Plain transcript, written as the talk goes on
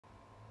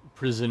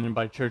Presented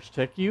by Church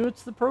Tech U,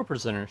 it's the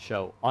ProPresenter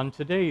show. On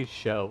today's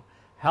show,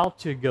 how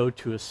to go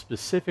to a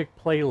specific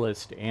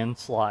playlist and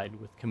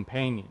slide with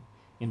Companion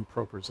in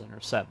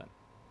ProPresenter 7.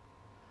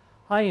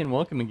 Hi and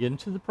welcome again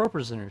to the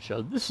ProPresenter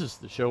show. This is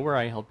the show where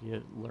I help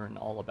you learn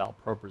all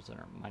about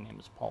ProPresenter. My name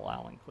is Paul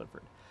Allen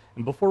Clifford.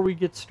 And before we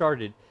get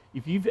started,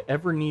 if you've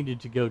ever needed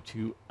to go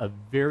to a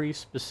very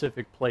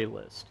specific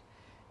playlist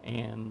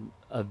and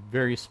a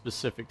very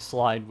specific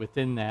slide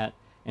within that,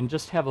 and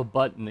just have a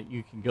button that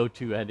you can go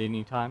to at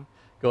any time,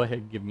 go ahead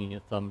and give me a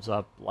thumbs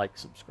up, like,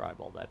 subscribe,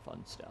 all that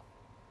fun stuff.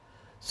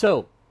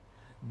 So,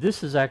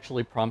 this is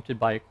actually prompted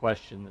by a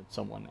question that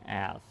someone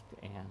asked,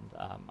 and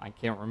I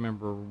can't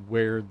remember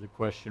where the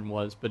question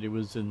was, but it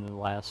was in the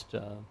last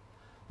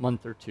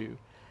month or two.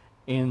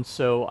 And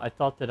so I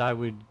thought that I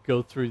would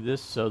go through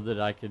this so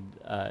that I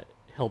could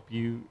help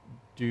you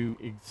do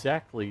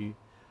exactly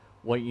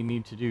what you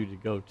need to do to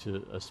go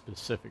to a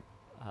specific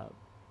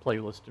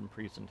playlist and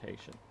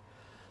presentation.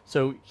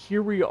 So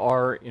here we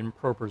are in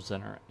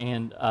ProPresenter,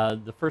 and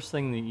the first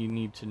thing that you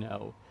need to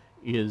know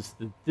is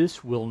that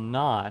this will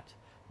not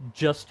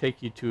just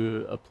take you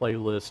to a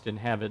playlist and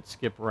have it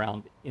skip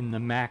around in the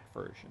Mac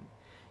version.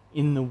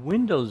 In the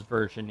Windows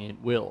version it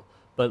will,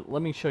 but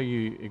let me show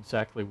you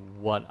exactly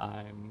what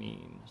I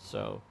mean.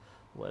 So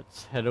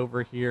let's head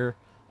over here.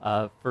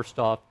 First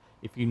off,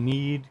 if you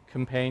need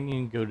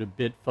Companion, go to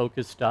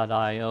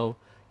bitfocus.io.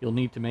 You'll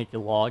need to make a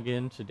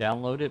login to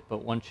download it,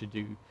 but once you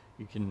do,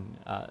 you can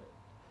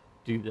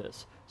do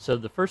this. So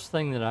the first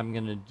thing that I'm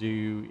going to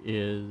do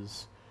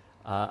is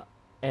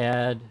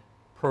add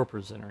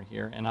ProPresenter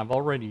here, and I've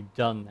already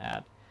done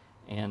that.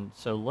 And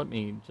so let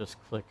me just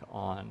click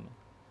on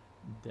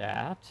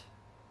that.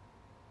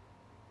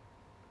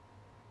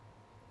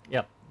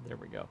 Yep, there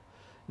we go.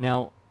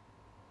 Now,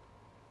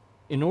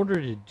 in order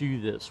to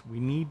do this, we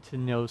need to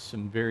know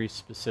some very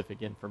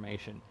specific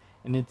information,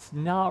 and it's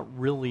not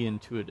really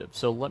intuitive.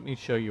 So let me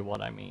show you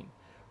what I mean.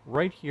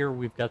 Right here,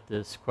 we've got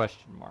this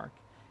question mark.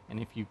 And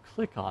if you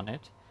click on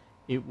it,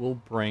 it will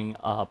bring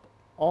up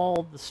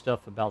all the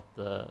stuff about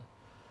the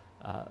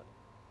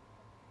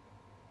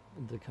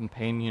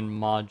Companion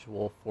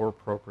module for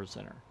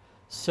ProPresenter.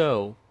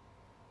 So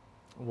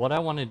what I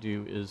want to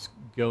do is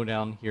go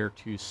down here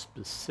to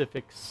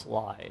specific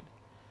slide.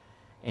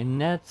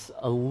 And that's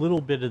a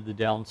little bit of the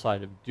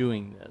downside of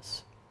doing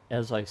this.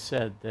 As I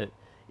said, that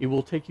it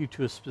will take you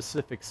to a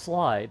specific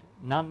slide,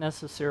 not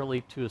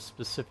necessarily to a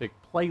specific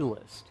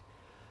playlist.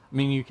 I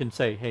mean, you can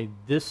say, hey,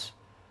 this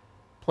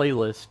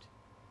playlist,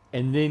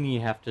 and then you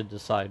have to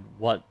decide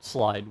what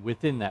slide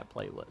within that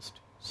playlist.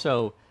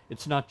 So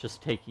it's not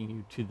just taking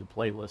you to the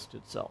playlist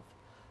itself.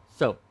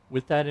 So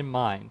with that in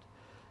mind,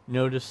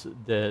 notice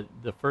that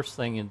the first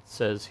thing it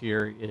says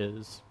here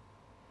is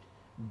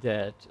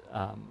that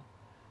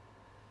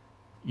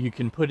you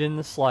can put in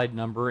the slide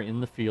number in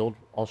the field.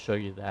 I'll show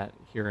you that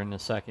here in a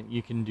second.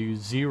 You can do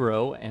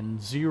 0,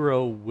 and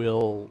 0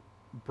 will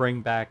bring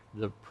back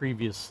the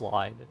previous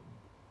slide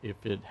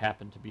if it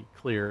happened to be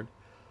cleared.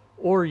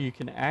 Or you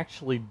can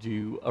actually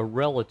do a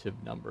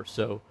relative number.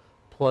 So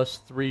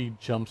 +3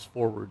 jumps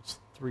forwards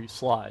 3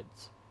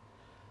 slides.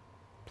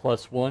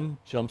 +1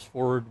 jumps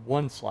forward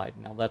 1 slide.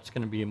 Now that's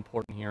going to be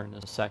important here in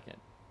a second.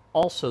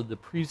 Also, the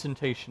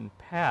presentation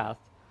path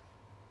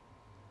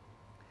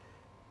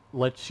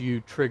lets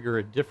you trigger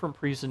a different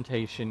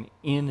presentation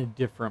in a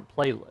different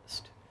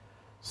playlist.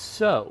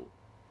 So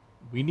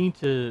we need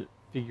to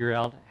figure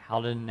out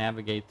how to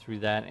navigate through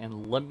that,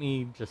 and let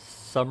me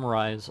just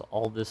summarize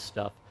all this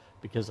stuff,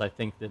 because I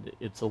think that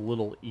it's a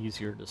little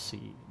easier to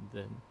see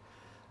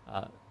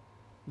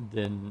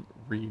than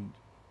read.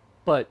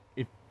 But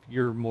if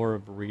you're more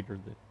of a reader,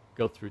 then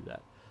go through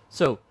that.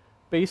 So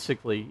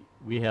basically,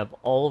 we have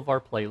all of our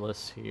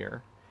playlists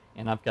here,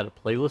 and I've got a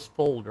playlist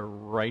folder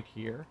right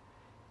here.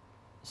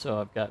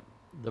 So I've got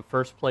the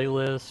first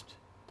playlist,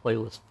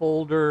 playlist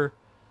folder,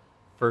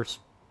 first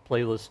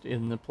playlist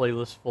in the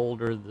playlist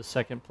folder, the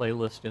second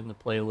playlist in the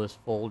playlist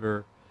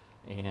folder,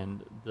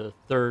 and the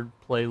third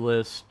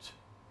playlist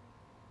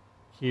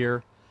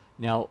here.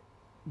 Now,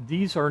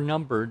 these are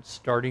numbered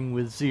starting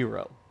with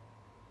 0.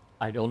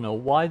 I don't know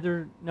why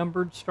they're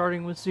numbered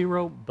starting with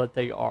 0, but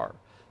they are.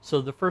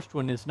 So the first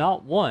one is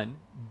not 1,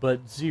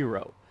 but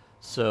 0.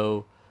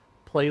 So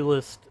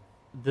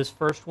this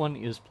first one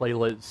is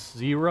playlist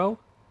 0.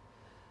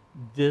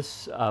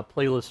 This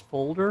playlist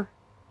folder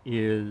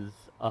is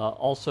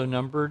also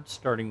numbered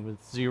starting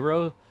with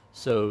 0.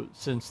 So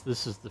since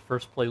this is the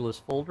first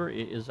playlist folder,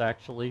 it is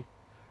actually,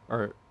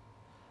 or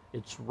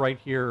it's right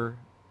here,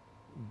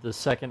 the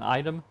second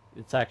item,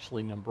 it's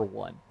actually number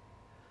 1.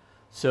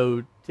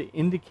 So to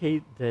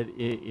indicate that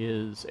it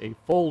is a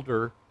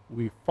folder,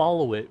 we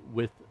follow it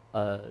with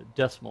a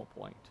decimal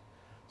point.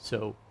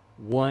 So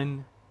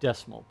 1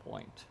 decimal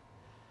point.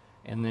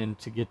 And then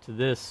to get to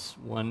this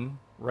one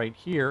right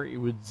here, it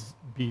would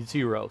be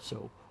 0.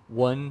 So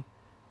 1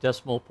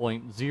 decimal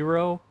point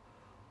 0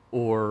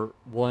 or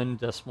 1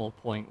 decimal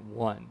point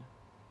 1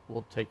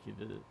 will take you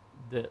to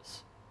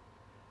this.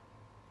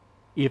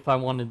 If I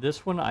wanted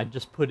this one, I'd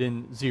just put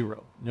in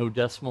 0. No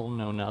decimal,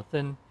 no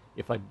nothing.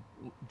 If I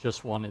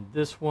just wanted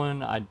this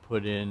one, I'd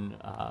put in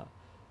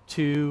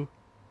 2,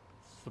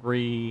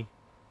 3,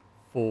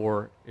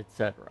 4,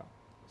 etc.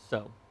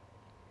 So,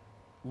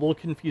 a little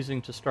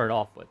confusing to start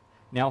off with.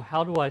 Now,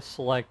 how do I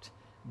select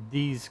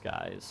these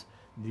guys,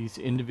 these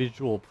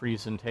individual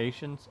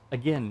presentations?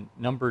 Again,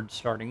 numbered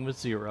starting with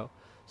 0.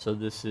 So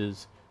this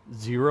is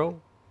 0,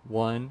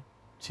 1,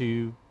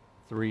 2,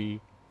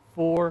 3,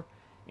 4.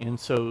 And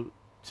so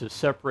to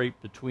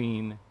separate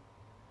between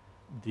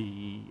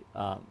the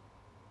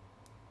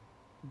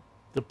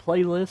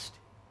playlist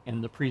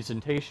and the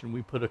presentation,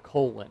 we put a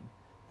colon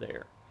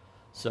there.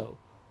 So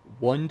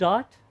 1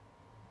 dot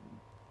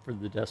for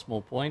the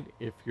decimal point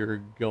if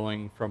you're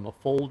going from a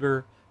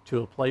folder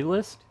to a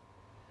playlist,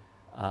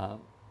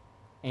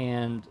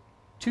 and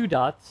 2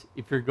 dots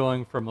if you're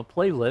going from a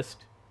playlist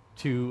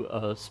to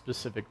a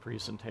specific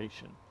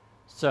presentation.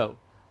 So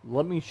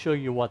let me show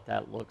you what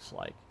that looks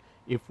like.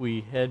 If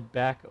we head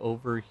back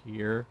over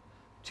here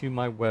to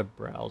my web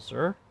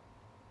browser,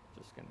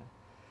 just gonna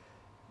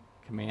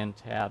Command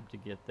Tab to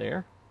get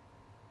there.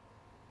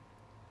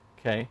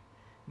 Okay,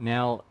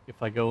 now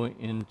if I go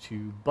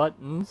into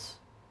buttons,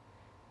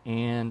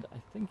 and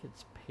I think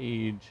it's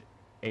page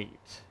 8.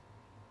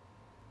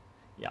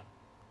 Yeah,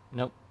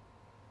 nope,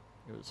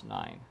 it was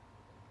 9.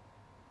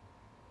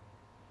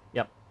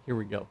 Yep, here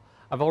we go.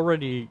 I've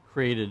already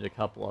created a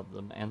couple of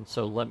them, and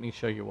so let me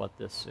show you what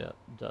this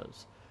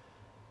does.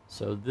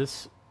 So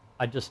this,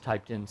 I just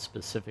typed in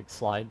specific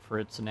slide for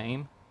its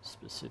name,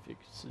 specific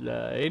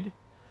slide.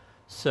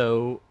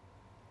 So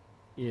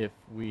if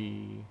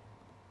we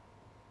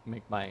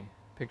make my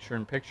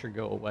picture-in-picture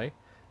go away,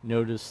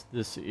 notice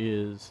this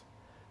is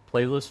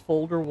playlist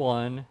folder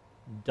 1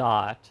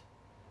 dot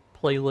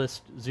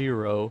playlist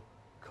 0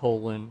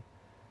 colon,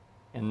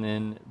 and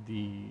then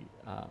the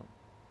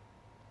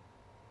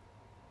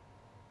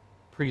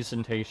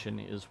presentation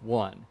is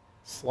 1.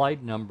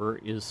 Slide number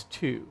is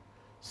 2.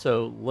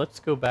 So let's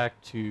go back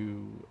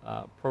to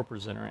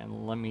ProPresenter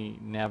and let me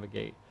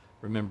navigate.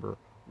 Remember,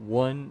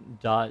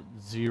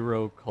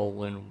 1.0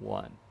 colon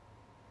 1.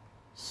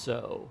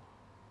 So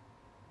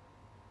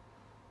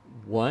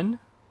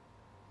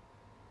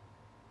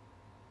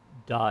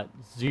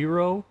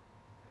 1.0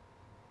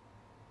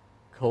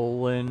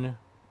 colon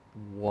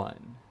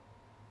 1.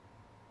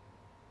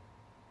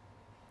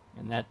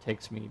 And that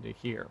takes me to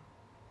here.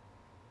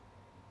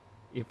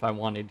 If I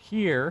wanted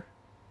here,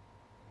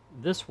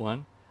 this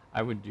one,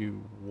 I would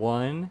do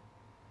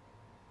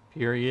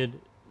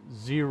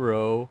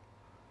 1.0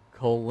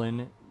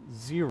 colon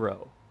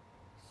 0.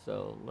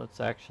 So let's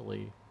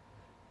actually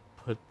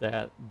put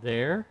that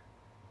there.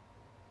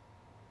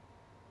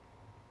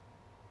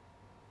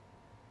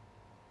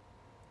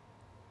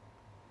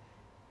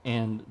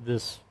 And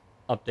this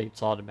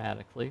updates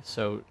automatically.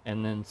 So,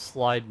 and then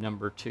slide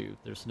number 2.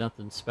 There's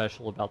nothing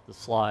special about the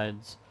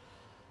slides.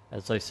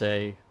 As I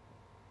say,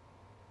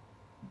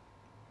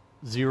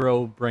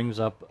 0 brings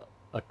up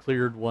a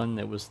cleared one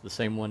that was the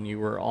same one you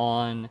were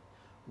on.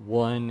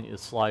 1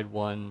 is slide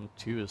 1,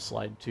 2 is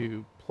slide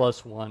 2,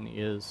 plus 1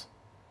 is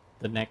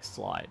the next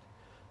slide.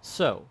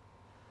 So,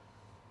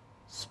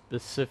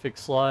 specific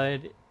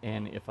slide,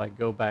 and if I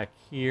go back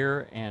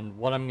here, and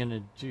what I'm going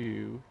to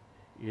do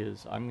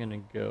is I'm going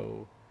to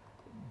go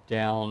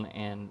down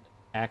and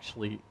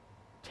actually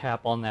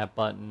tap on that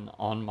button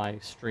on my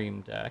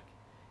Stream Deck,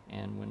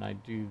 and when I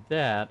do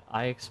that,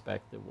 I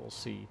expect that we'll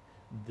see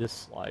this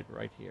slide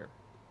right here.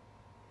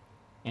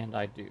 And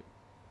I do.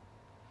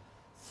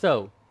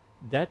 So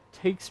that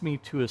takes me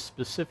to a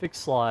specific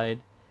slide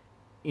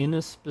in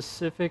a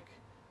specific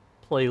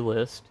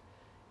playlist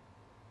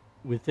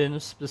within a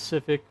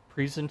specific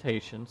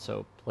presentation.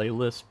 So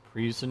playlist,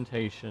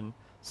 presentation,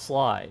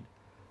 slide.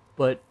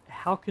 But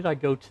how could I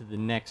go to the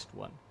next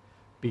one?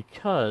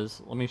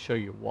 Because, let me show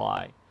you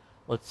why.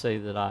 Let's say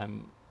that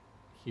I'm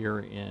here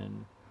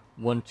in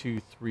 1, 2,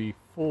 3,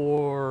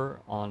 4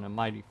 on A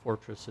Mighty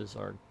Fortress Is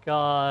Our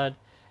God,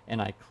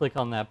 and I click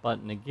on that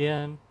button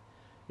again.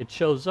 It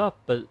shows up,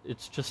 but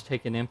it's just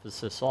taken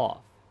emphasis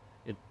off.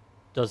 It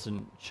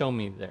doesn't show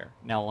me there.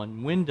 Now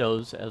on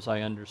Windows, as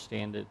I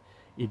understand it,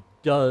 it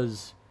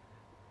does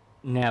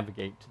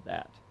navigate to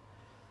that.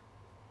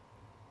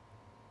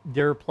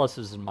 There are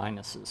pluses and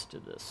minuses to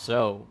this.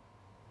 So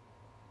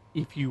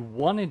if you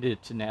wanted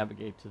it to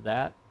navigate to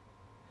that,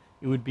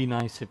 it would be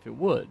nice if it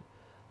would.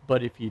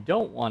 But if you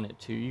don't want it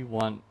to, you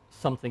want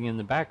something in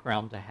the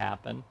background to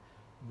happen,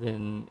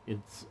 then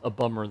it's a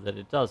bummer that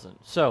it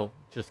doesn't. So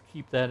just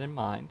keep that in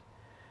mind.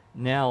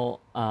 Now,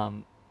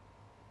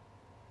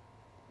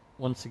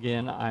 once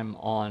again, I'm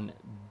on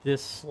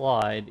this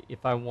slide.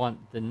 If I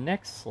want the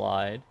next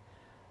slide,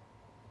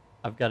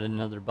 I've got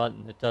another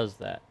button that does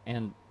that.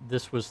 And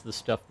this was the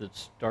stuff that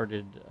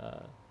started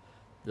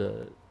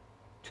the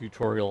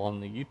tutorial on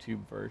the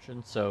YouTube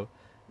version. So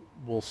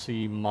we'll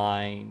see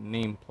my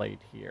nameplate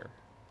here.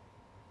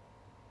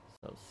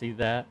 So see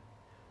that?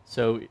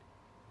 So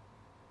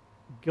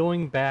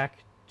going back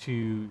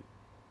to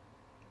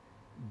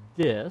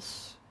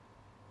this,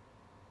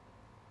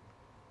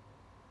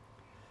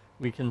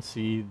 we can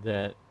see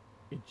that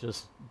it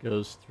just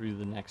goes through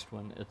the next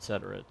one,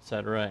 etc.,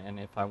 etc. And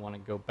if I want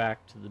to go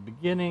back to the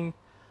beginning,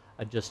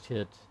 I just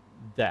hit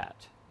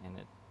that, and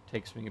it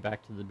takes me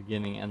back to the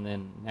beginning, and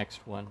then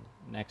next one,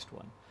 next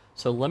one.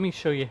 So let me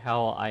show you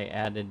how I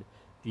added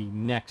the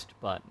next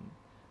button.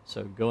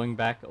 So going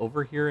back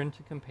over here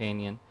into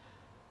Companion,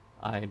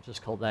 I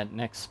just call that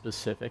Next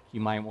Specific.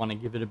 You might want to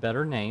give it a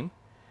better name.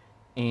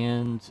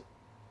 And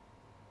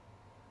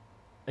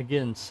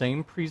again,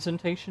 same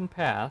presentation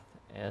path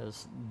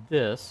as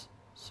this.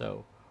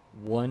 So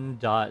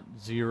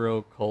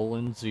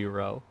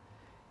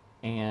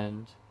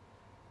 1.0:0,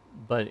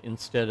 but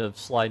instead of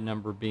slide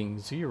number being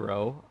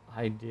 0,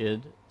 I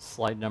did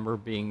slide number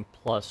being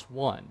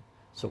 +1.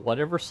 So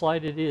whatever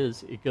slide it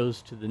is, it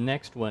goes to the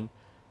next one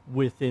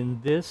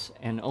within this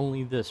and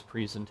only this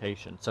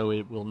presentation. So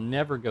it will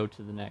never go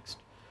to the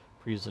next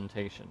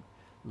presentation.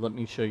 Let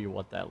me show you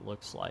what that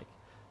looks like.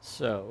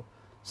 So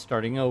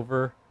starting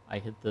over, I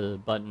hit the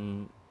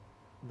button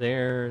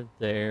there,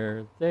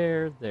 there,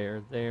 there,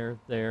 there, there,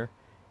 there,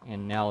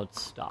 and now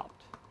it's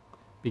stopped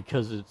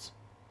because it's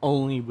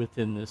only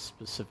within this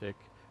specific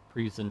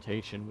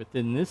presentation,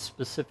 within this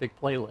specific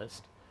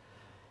playlist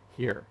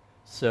here.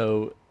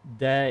 So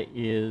that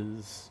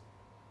is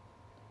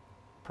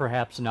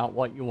perhaps not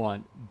what you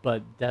want,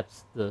 but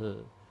that's the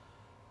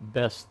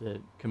best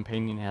that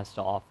Companion has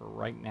to offer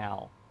right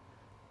now.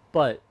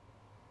 But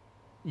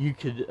you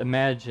could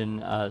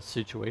imagine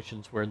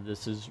situations where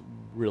this is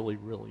really,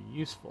 really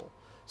useful.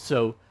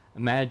 So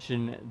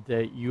imagine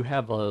that you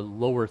have a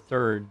lower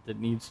third that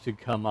needs to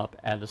come up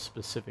at a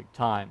specific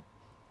time.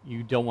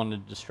 You don't want to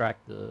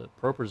distract the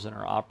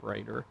ProPresenter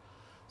operator,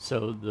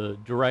 so the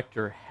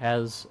director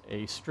has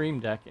a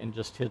Stream Deck and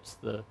just hits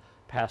the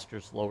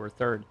pastor's lower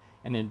third,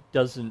 and it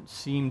doesn't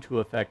seem to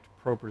affect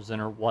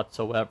ProPresenter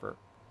whatsoever.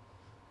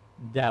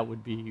 That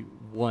would be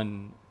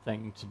one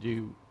thing to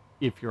do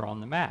if you're on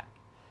the Mac.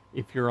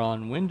 If you're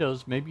on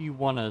Windows, maybe you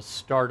want to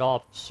start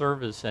off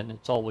service and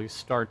it always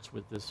starts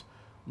with this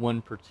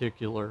one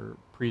particular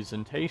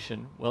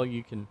presentation. Well,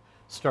 you can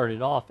start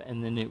it off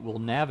and then it will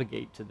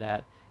navigate to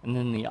that, and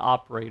then the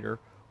operator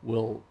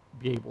will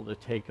be able to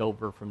take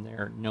over from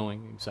there,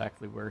 knowing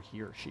exactly where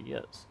he or she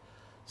is.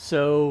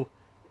 So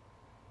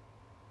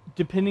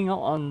depending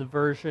on the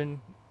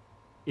version,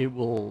 it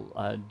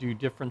will do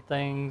different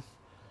things.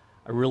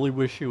 I really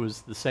wish it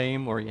was the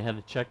same, or you had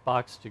a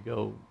checkbox to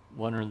go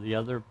one or the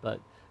other, but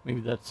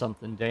maybe that's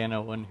something Dan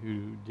Owen,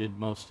 who did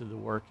most of the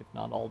work, if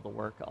not all the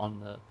work, on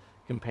the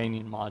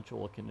Companion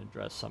module, can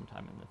address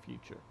sometime in the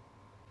future.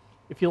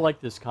 If you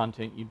like this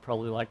content, you'd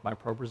probably like my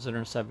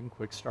ProPresenter 7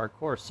 Quick Start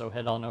course, so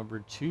head on over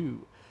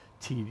to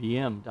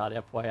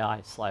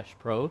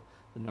TDM.fyi/pro,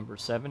 the number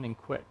 7, and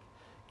quick.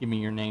 Give me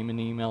your name and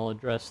email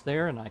address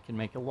there, and I can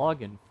make a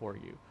login for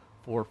you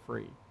for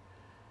free.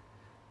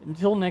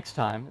 Until next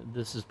time,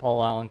 this is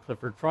Paul Allen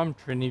Clifford from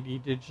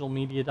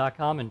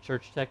TrinityDigitalMedia.com and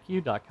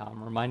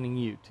ChurchTechU.com, reminding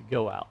you to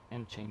go out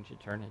and change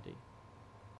eternity.